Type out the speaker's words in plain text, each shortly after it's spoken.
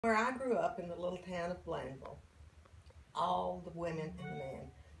Where I grew up in the little town of Blandville, all the women and the men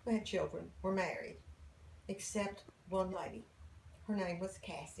who had children were married, except one lady. Her name was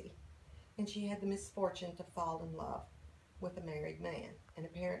Cassie, and she had the misfortune to fall in love with a married man, and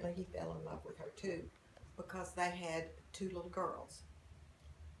apparently he fell in love with her too, because they had two little girls,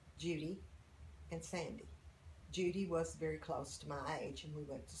 Judy and Sandy. Judy was very close to my age, and we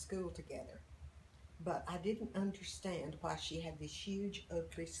went to school together. But I didn't understand why she had these huge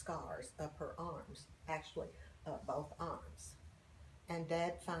ugly scars up her arms, actually up both arms. And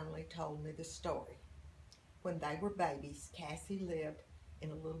Dad finally told me the story. When they were babies, Cassie lived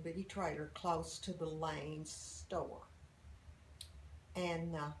in a little bitty trailer close to the Lane's store.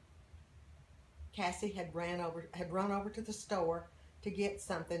 And Cassie had run over to the store to get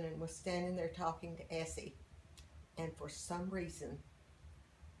something and was standing there talking to Essie. And for some reason,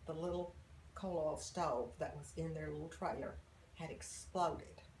 the little coal oil stove that was in their little trailer had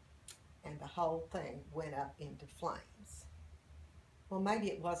exploded, and the whole thing went up into flames. Well, maybe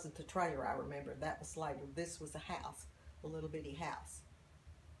it wasn't the trailer, I remember. That was later. This was a house, a little bitty house.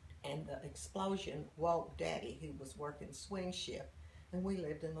 And the explosion woke Daddy, who was working swing shift, and we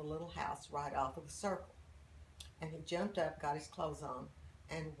lived in a little house right off of the circle. And he jumped up, got his clothes on,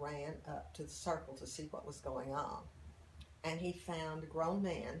 and ran up to the circle to see what was going on. And he found a grown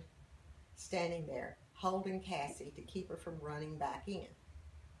man standing there holding Cassie to keep her from running back in.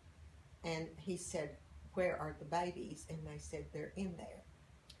 And he said, "Where are the babies?" And they said, "They're in there."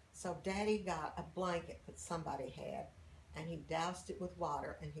 So Daddy got a blanket that somebody had, and he doused it with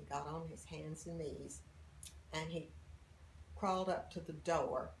water, and he got on his hands and knees, and he crawled up to the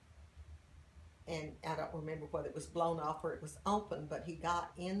door. And I don't remember whether it was blown off or it was open, but he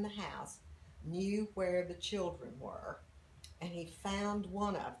got in the house, knew where the children were, and he found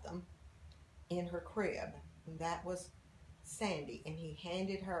one of them in her crib, and that was Sandy, and he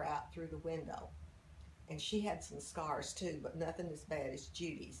handed her out through the window. And she had some scars too, but nothing as bad as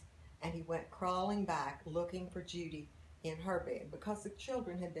Judy's. And he went crawling back looking for Judy in her bed because the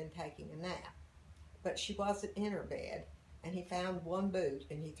children had been taking a nap. But she wasn't in her bed, and he found one boot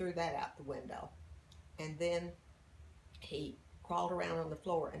and he threw that out the window. And then he crawled around on the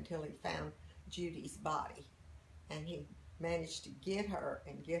floor until he found Judy's body, and he managed to get her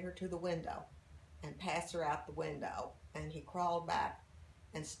and get her to the window and pass her out the window. And he crawled back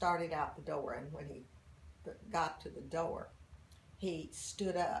and started out the door, and when he got to the door, he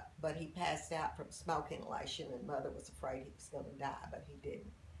stood up, but he passed out from smoke inhalation, and Mother was afraid he was going to die, but he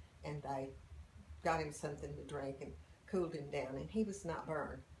didn't. And they got him something to drink and cooled him down, and he was not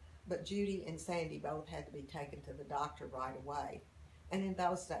burned. But Judy and Sandy both had to be taken to the doctor right away. And in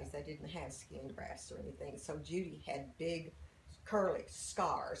those days, they didn't have skin grafts or anything, so Judy had big, curly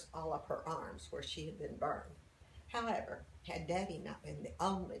scars all up her arms where she had been burned. However, had Daddy not been the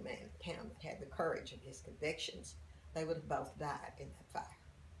only man in town that had the courage of his convictions, they would have both died in that fire.